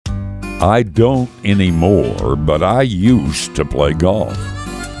I don't anymore, but I used to play golf.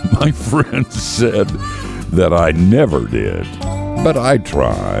 My friends said that I never did, but I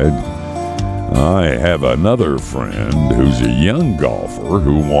tried. I have another friend who's a young golfer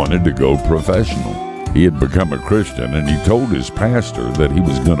who wanted to go professional. He had become a Christian, and he told his pastor that he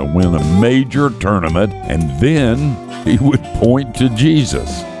was going to win a major tournament, and then he would point to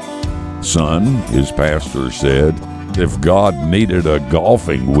Jesus. Son, his pastor said, if God needed a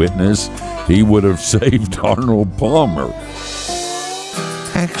golfing witness, he would have saved Arnold Palmer.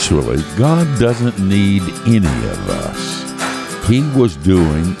 Actually, God doesn't need any of us. He was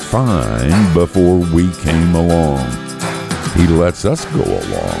doing fine before we came along. He lets us go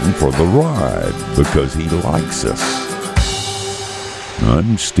along for the ride because he likes us.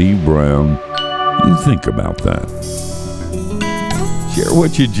 I'm Steve Brown. You think about that. Share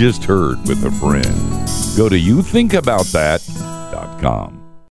what you just heard with a friend. Go to youthinkaboutthat.com.